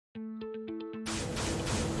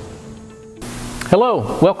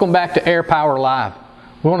Hello, welcome back to Air Power Live.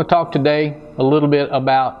 We want to talk today a little bit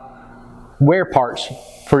about wear parts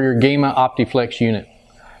for your Gema OptiFlex unit.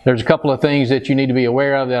 There's a couple of things that you need to be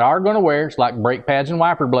aware of that are going to wear. It's like brake pads and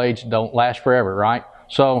wiper blades don't last forever, right?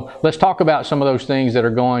 So let's talk about some of those things that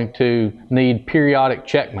are going to need periodic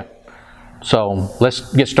checkment. So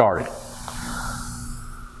let's get started.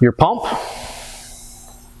 Your pump,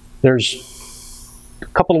 there's a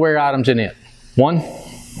couple of wear items in it. One,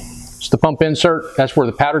 it's the pump insert. That's where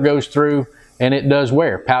the powder goes through and it does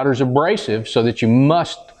wear. Powder's abrasive, so that you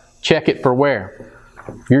must check it for wear.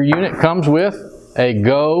 Your unit comes with a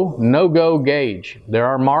go, no-go gauge. There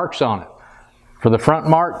are marks on it. For the front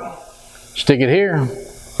mark, stick it here.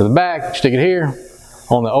 For the back, stick it here.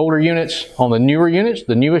 On the older units, on the newer units,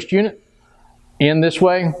 the newest unit, in this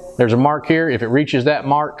way, there's a mark here. If it reaches that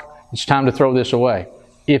mark, it's time to throw this away.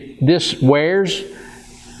 If this wears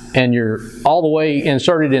and you're all the way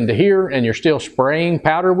inserted into here and you're still spraying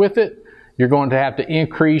powder with it, you're going to have to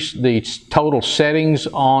increase the total settings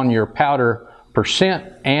on your powder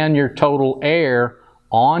percent and your total air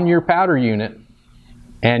on your powder unit,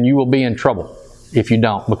 and you will be in trouble if you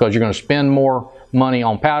don't, because you're going to spend more money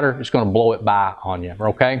on powder. It's going to blow it by on you,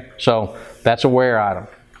 okay? So that's a wear item.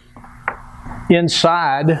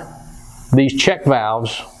 Inside these check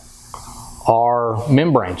valves are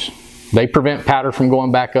membranes. They prevent powder from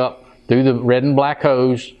going back up through the red and black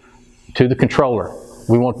hose to the controller.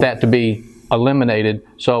 We want that to be eliminated,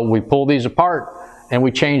 so we pull these apart and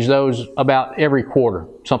we change those about every quarter,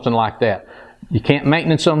 something like that. You can't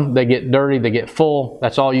maintenance them. They get dirty, they get full.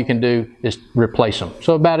 That's all you can do is replace them.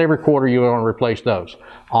 So about every quarter you want to replace those.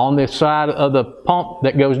 On the side of the pump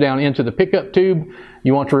that goes down into the pickup tube,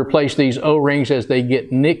 you want to replace these O-rings as they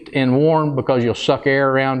get nicked and worn, because you'll suck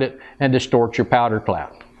air around it and distort your powder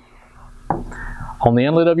cloud. On the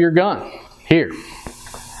inlet of your gun, here,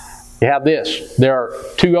 you have this. There are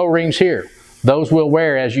two O-rings here. Those will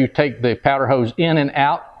wear as you take the powder hose in and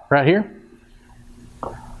out right here.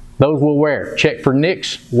 Those will wear. Check for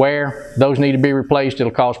nicks, wear. Those need to be replaced.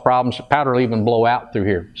 It'll cause problems. Powder will even blow out through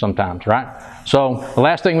here sometimes, right? So the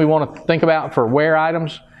last thing we want to think about for wear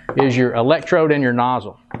items is your electrode and your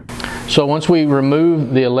nozzle. So once we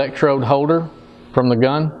remove the electrode holder from the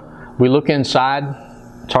gun, we look inside.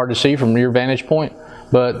 It's hard to see from your vantage point,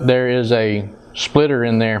 but there is a splitter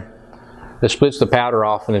in there that splits the powder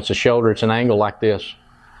off, and it's a shoulder. It's an angle like this.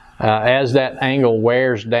 As that angle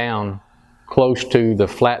wears down close to the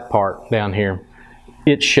flat part down here,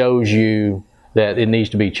 it shows you that it needs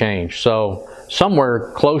to be changed. So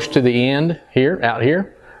somewhere close to the end here, out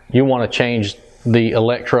here, you want to change the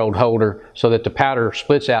electrode holder so that the powder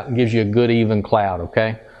splits out and gives you a good even cloud,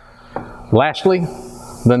 okay? Lastly,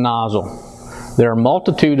 the nozzle. There are a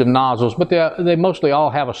multitude of nozzles, but they mostly all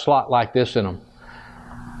have a slot like this in them.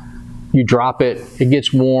 You drop it, it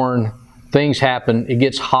gets worn, things happen, it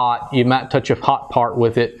gets hot, you might touch a hot part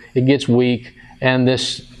with it, it gets weak, and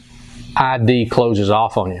this ID closes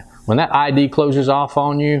off on you. When that ID closes off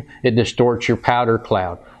on you, it distorts your powder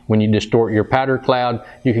cloud. When you distort your powder cloud,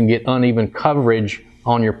 you can get uneven coverage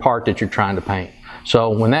on your part that you're trying to paint.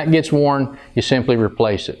 So when that gets worn, you simply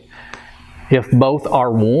replace it. If both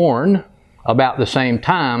are worn about the same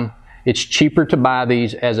time, it's cheaper to buy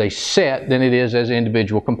these as a set than it is as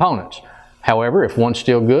individual components. However, if one's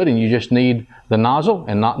still good and you just need the nozzle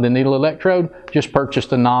and not the needle electrode, just purchase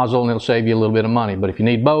the nozzle and it'll save you a little bit of money. But if you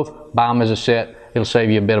need both, buy them as a set. It'll save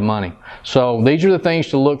you a bit of money. So these are the things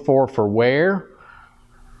to look for wear.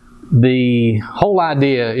 The whole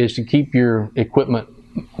idea is to keep your equipment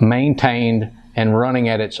maintained and running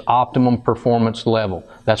at its optimum performance level.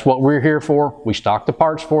 That's what we're here for. We stock the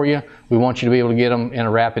parts for you. We want you to be able to get them in a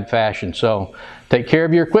rapid fashion. So take care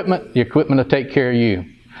of your equipment. The equipment will take care of you.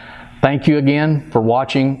 Thank you again for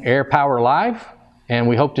watching Air Power Live, and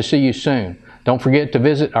we hope to see you soon. Don't forget to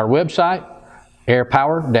visit our website,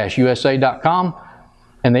 airpower-usa.com,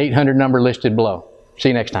 and the 800 number listed below. See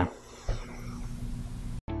you next time.